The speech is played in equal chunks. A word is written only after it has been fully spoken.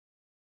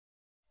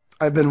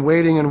I've been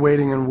waiting and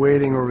waiting and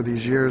waiting over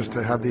these years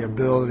to have the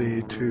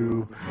ability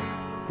to,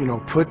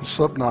 put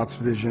Slipknot's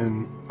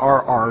vision,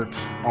 our art,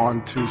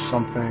 onto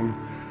something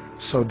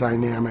so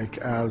dynamic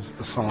as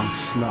the song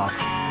Snuff.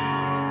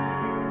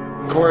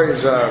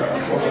 Corey's,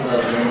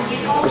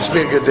 this would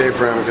be a good day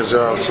for him because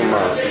there'll have some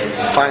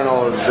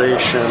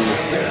finalization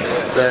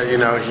that,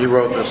 he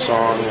wrote this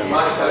song,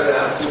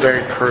 and it's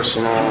very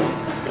personal,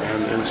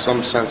 and in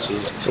some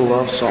senses it's a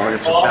love song,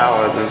 it's a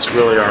ballad, and it's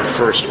really our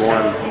first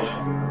one.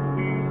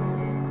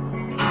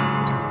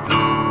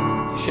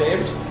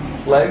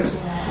 Shaved?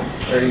 Legs?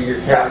 Or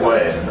your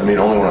halfway. I mean,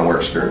 only when I wear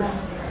a skirt.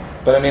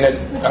 But I mean,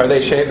 are they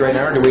shaved right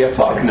now, or do we have to?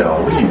 Fuck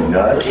no. What are you,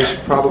 nuts? We should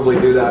probably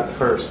do that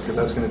first, because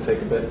that's going to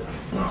take a bit.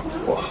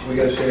 We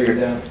got to shave you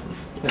down.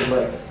 His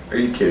legs. Are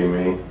you kidding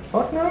me?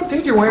 Fuck no,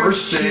 dude, you're wearing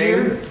First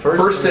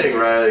thing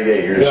right out of the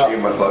gate, you're going to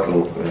shave my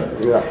fucking...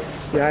 Yeah.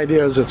 The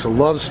idea is it's a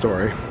love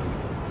story,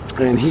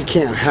 and he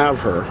can't have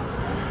her.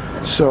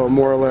 So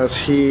more or less,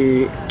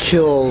 he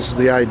kills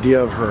the idea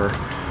of her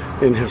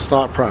in his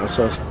thought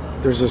process.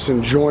 There's this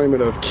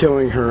enjoyment of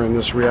killing her in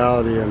this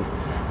reality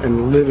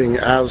and living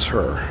as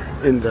her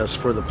in this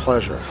for the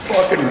pleasure.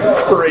 Fucking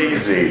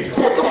crazy.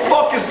 What the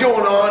fuck is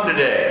going on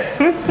today?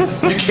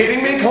 You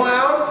kidding me,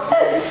 clown?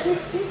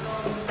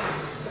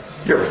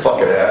 You're a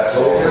fucking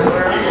asshole.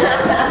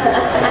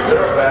 Is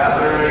there a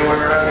bathroom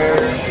anywhere around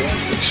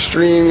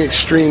here?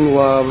 Extreme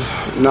love,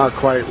 not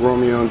quite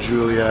Romeo and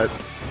Juliet,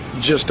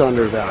 just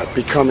under that,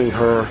 becoming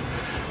her.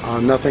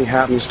 Nothing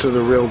happens to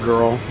the real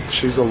girl.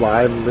 She's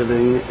alive,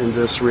 living in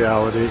this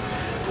reality.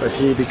 But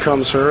he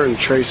becomes her and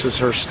traces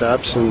her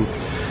steps and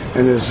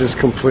is just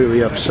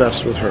completely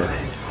obsessed with her.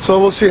 So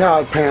we'll see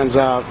how it pans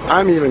out.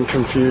 I'm even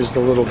confused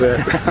a little bit.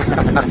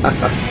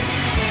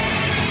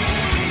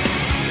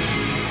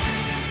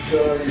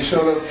 So you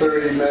showed up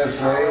 30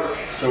 minutes late,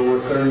 so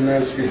we're 30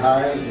 minutes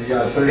behind. You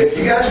got 30. If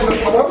you guys would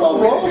have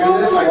do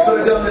this, I could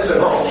have done this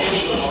at home.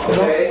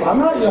 Okay? I'm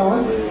not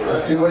yelling.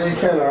 Just do what you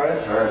can, alright?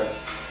 Alright.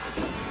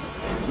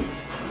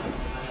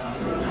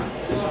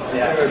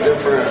 It's in a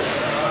different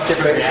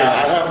space. I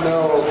have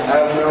no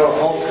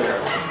hope there.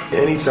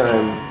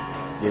 Anytime,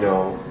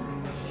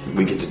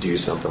 we get to do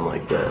something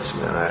like this,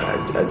 man,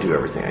 I do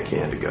everything I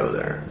can to go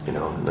there,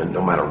 no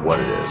matter what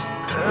it is.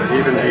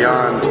 Even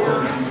beyond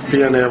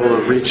being able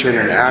to reach in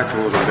and act a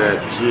little bit,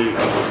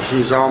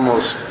 he's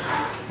almost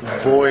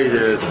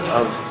voided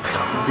of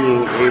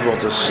being able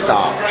to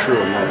stop true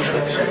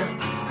emotions.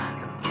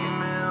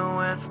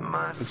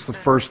 It's the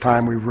first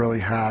time we've really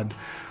had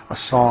a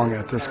song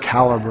at this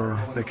caliber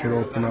that could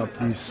open up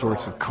these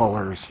sorts of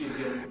colors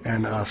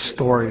and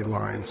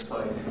storylines.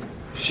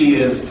 She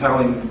is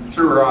telling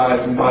through her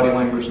eyes and body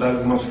language that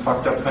is the most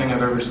fucked up thing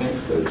I've ever seen.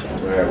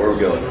 Alright, where are we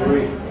going?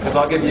 Because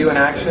I'll give you an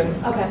action,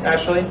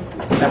 Ashley,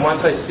 and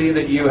once I see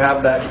that you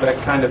have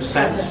that kind of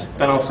sense,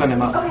 then I'll send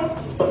him up.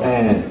 Okay.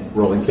 And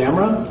rolling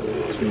camera.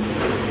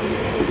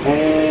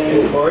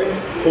 And Corey,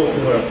 pull the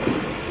camera.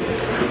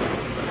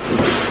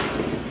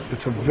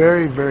 It's a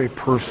very, very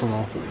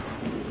personal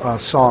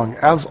song,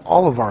 as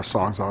all of our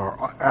songs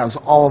are, as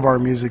all of our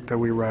music that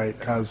we write,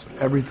 as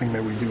everything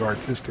that we do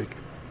artistic.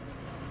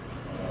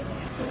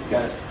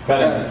 Got it.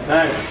 Got it.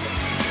 Thanks.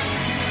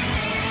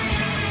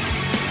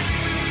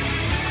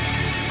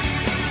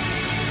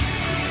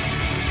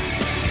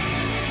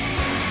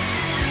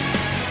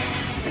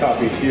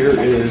 Copy here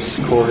is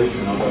Corey,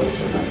 and I'll go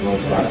show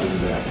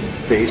that.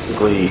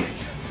 Basically,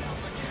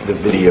 the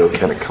video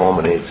kind of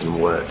culminates in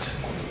what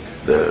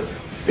the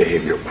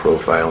behavioral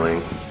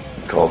profiling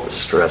calls a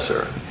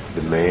stressor.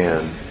 The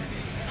man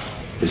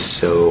is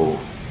so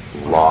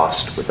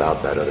lost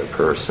without that other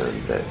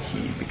person that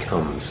he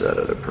becomes that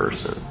other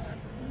person.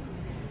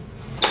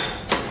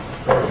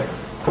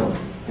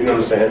 You know what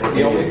I'm saying?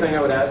 The only thing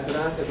I would add to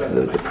that is that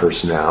The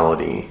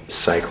personality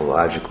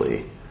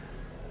psychologically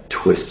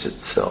twists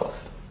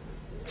itself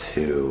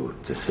to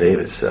save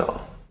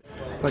itself.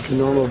 Like a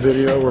normal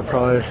video, we're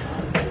probably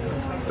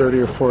 30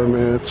 or 40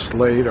 minutes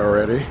late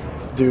already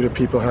due to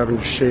people having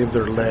to shave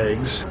their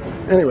legs.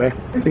 Anyway,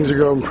 things are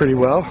going pretty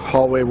well.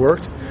 Hallway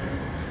worked.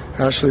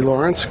 Ashley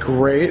Lawrence,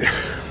 great.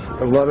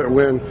 I love it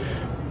when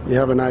you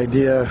have an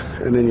idea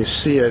and then you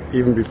see it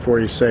even before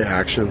you say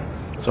action.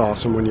 It's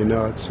awesome when you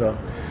know it. So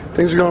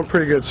things are going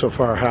pretty good so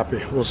far.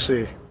 Happy. We'll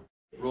see.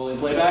 rolling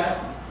playback.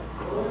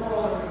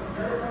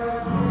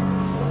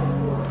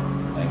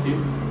 Thank you.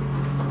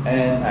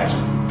 And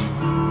action.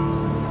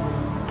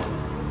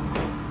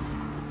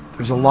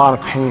 There's a lot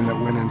of pain that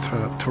went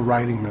into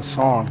writing this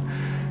song,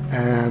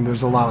 and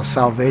there's a lot of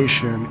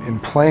salvation in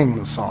playing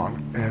the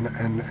song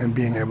and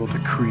being able to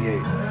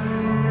create.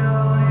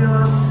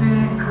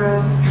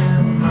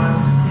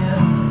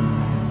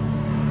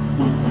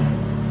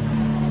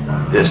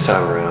 This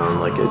time around,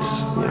 like it's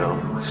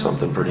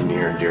something pretty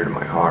near and dear to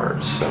my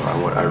heart. So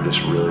I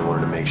just really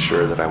wanted to make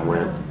sure that I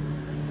went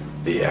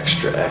the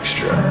extra.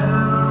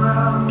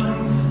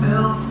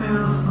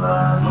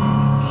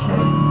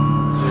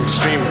 It's an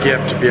extreme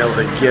gift to be able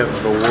to give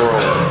the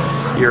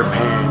world your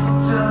pain.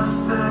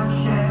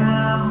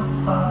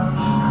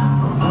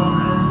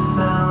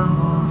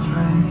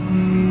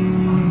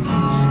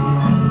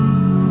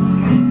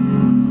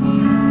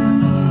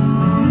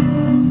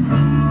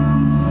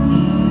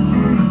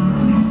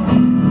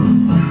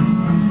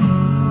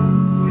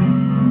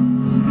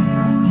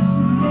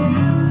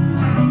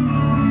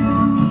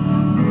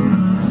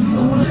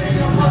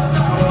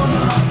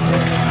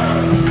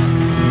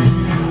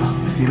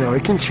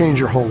 it can change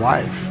your whole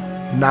life,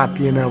 not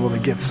being able to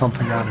get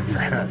something out of your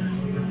head.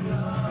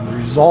 And the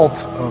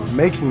result of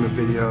making the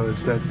video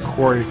is that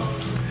Corey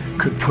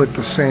could put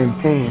the same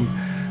pain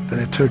that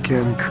it took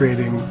in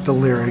creating the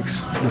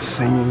lyrics, the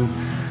singing,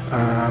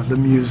 the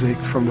music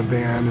from the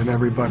band and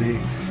everybody.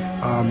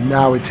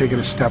 Now we take it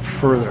a step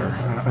further,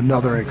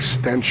 another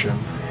extension.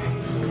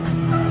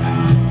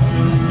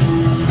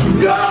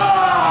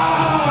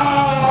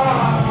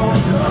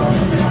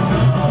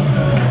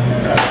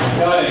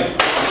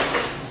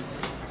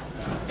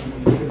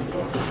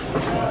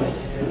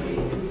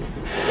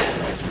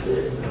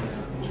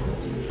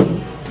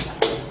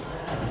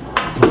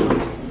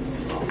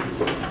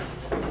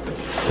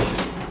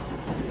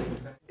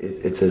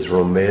 It's as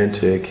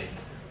romantic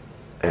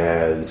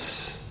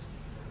as,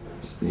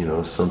 you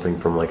know, something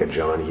from like a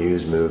John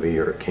Hughes movie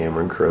or a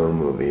Cameron Crowe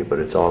movie, but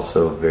it's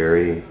also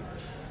very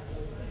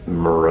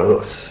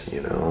morose,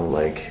 you know,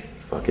 like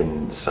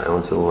fucking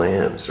Silence of the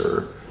Lambs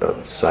or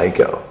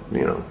Psycho,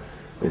 you know.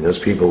 I mean, those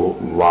people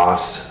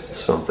lost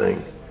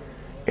something,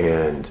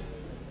 and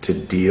to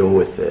deal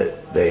with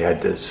it, they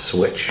had to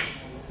switch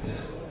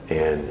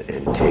and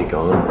take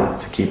on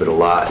that to keep it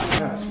alive.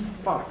 That's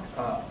fucked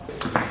up.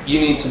 You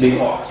need to be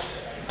lost.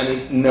 I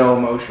need no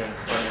emotion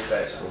on your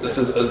face. This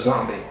is a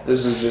zombie.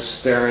 This is just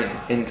staring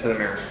into the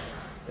mirror.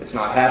 It's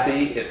not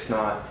happy, it's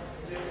not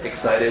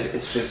excited,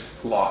 it's just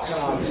lost.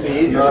 Come on,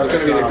 Speed. It's going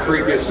to be the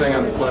creepiest thing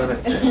on the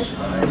planet.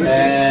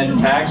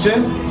 And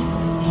action.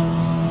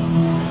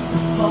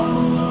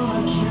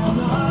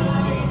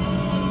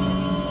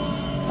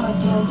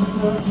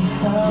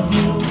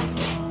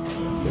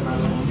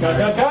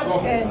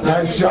 Cut.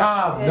 Nice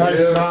job, nice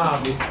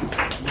job.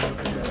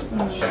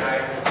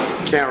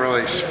 Can't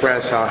really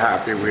express how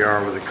happy we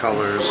are with the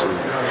colors and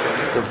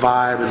the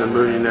vibe and the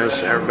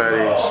moodiness,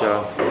 everybody.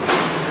 So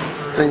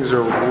things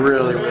are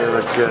really,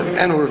 really good.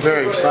 And we're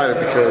very excited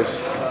because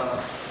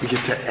we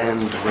get to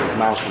end with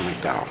Malcolm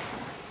McDowell.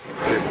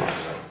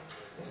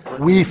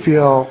 We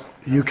feel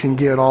you can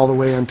get all the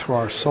way into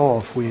our soul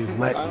if we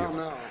let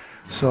you.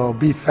 So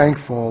be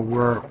thankful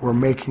we're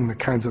making the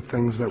kinds of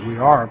things that we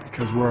are,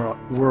 because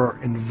we're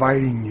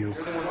inviting you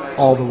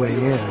all the way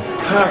in.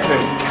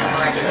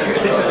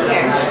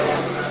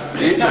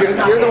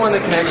 You're the one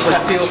that can actually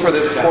feel for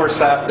this poor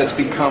sap that's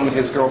become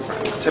his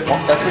girlfriend.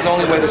 That's his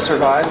only way to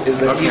survive, is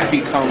that he's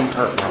become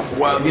her.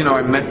 Well, you know,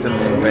 I met them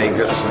in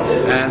Vegas,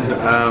 and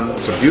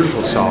it's a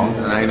beautiful song,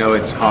 and I know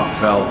it's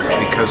heartfelt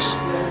because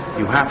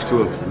you have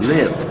to have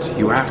lived,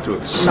 you have to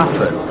have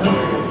suffered,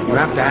 you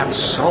have to have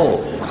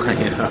soul,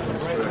 you know.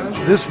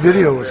 This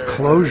video is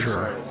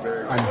closure,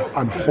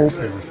 I'm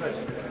hoping,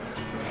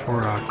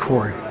 for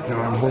Corey. You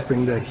know, I'm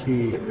hoping that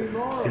he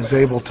is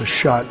able to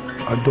shut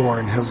a door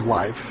in his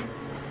life.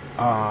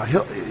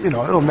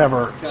 It'll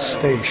never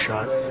stay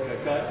shut.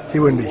 He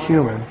wouldn't be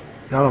human.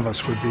 None of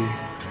us would be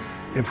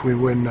if we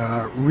wouldn't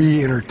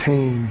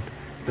re-entertain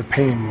the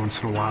pain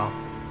once in a while.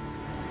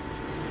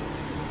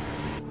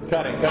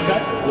 Cut.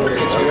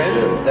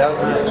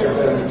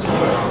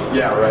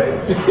 Yeah, right.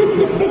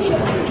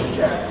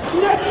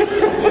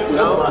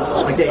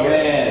 Okay,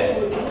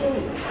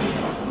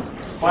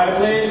 quiet,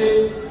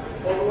 please.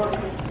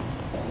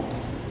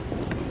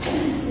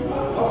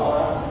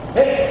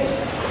 Hey.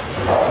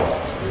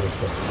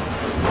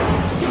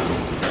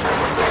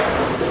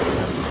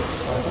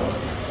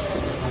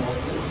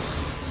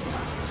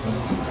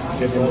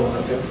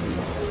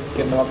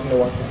 Get them up in the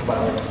one.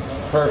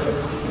 Perfect.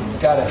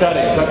 Got it.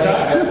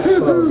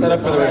 Set up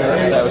for the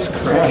reverse. That was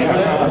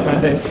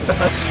crazy.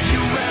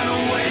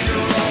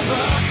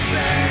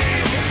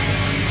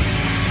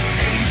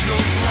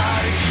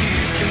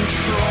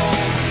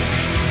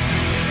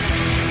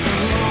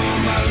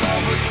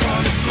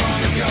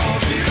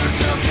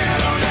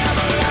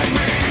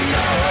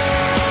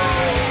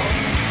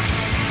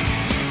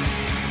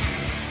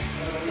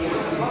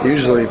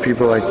 Usually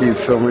people like you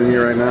filming me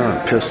right now,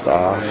 I'm pissed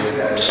off,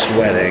 I'm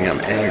sweating, I'm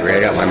angry, I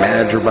got my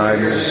manager by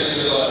me.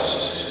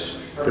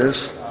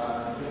 This,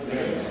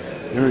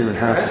 you don't even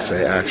have to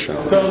say action.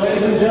 So,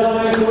 ladies and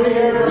gentlemen, can we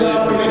hear it? Really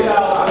appreciate it.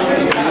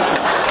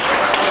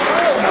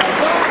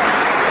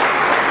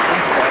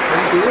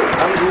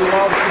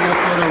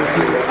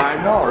 I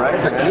know, right?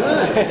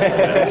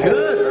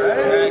 Good,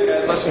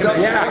 right? Let's go.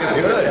 Yeah,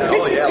 good.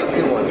 Oh yeah, let's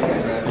get one.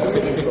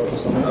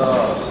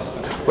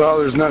 Well,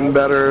 there's nothing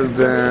better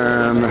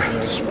than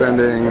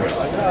spending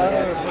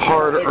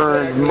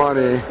hard-earned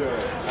money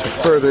to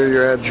further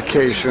your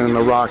education in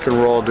the rock and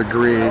roll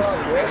degree.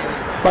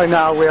 By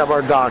now we have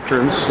our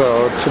doctrines,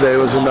 so today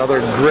was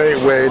another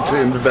great way to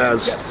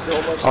invest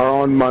our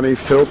own money,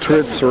 filter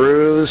it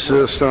through the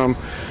system,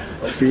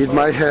 feed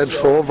my head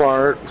full of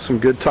art, some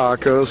good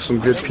tacos, some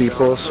good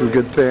people, some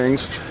good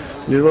things.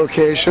 New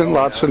location,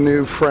 lots of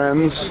new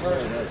friends.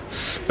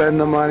 Spend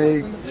the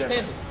money,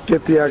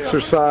 get the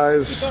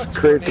exercise,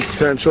 create the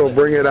potential,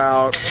 bring it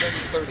out.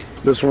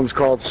 This one's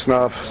called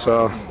Snuff,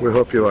 so we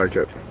hope you like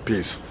it.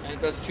 Peace. And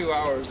it does 2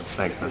 hours.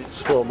 Thanks, man.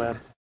 Cool, man.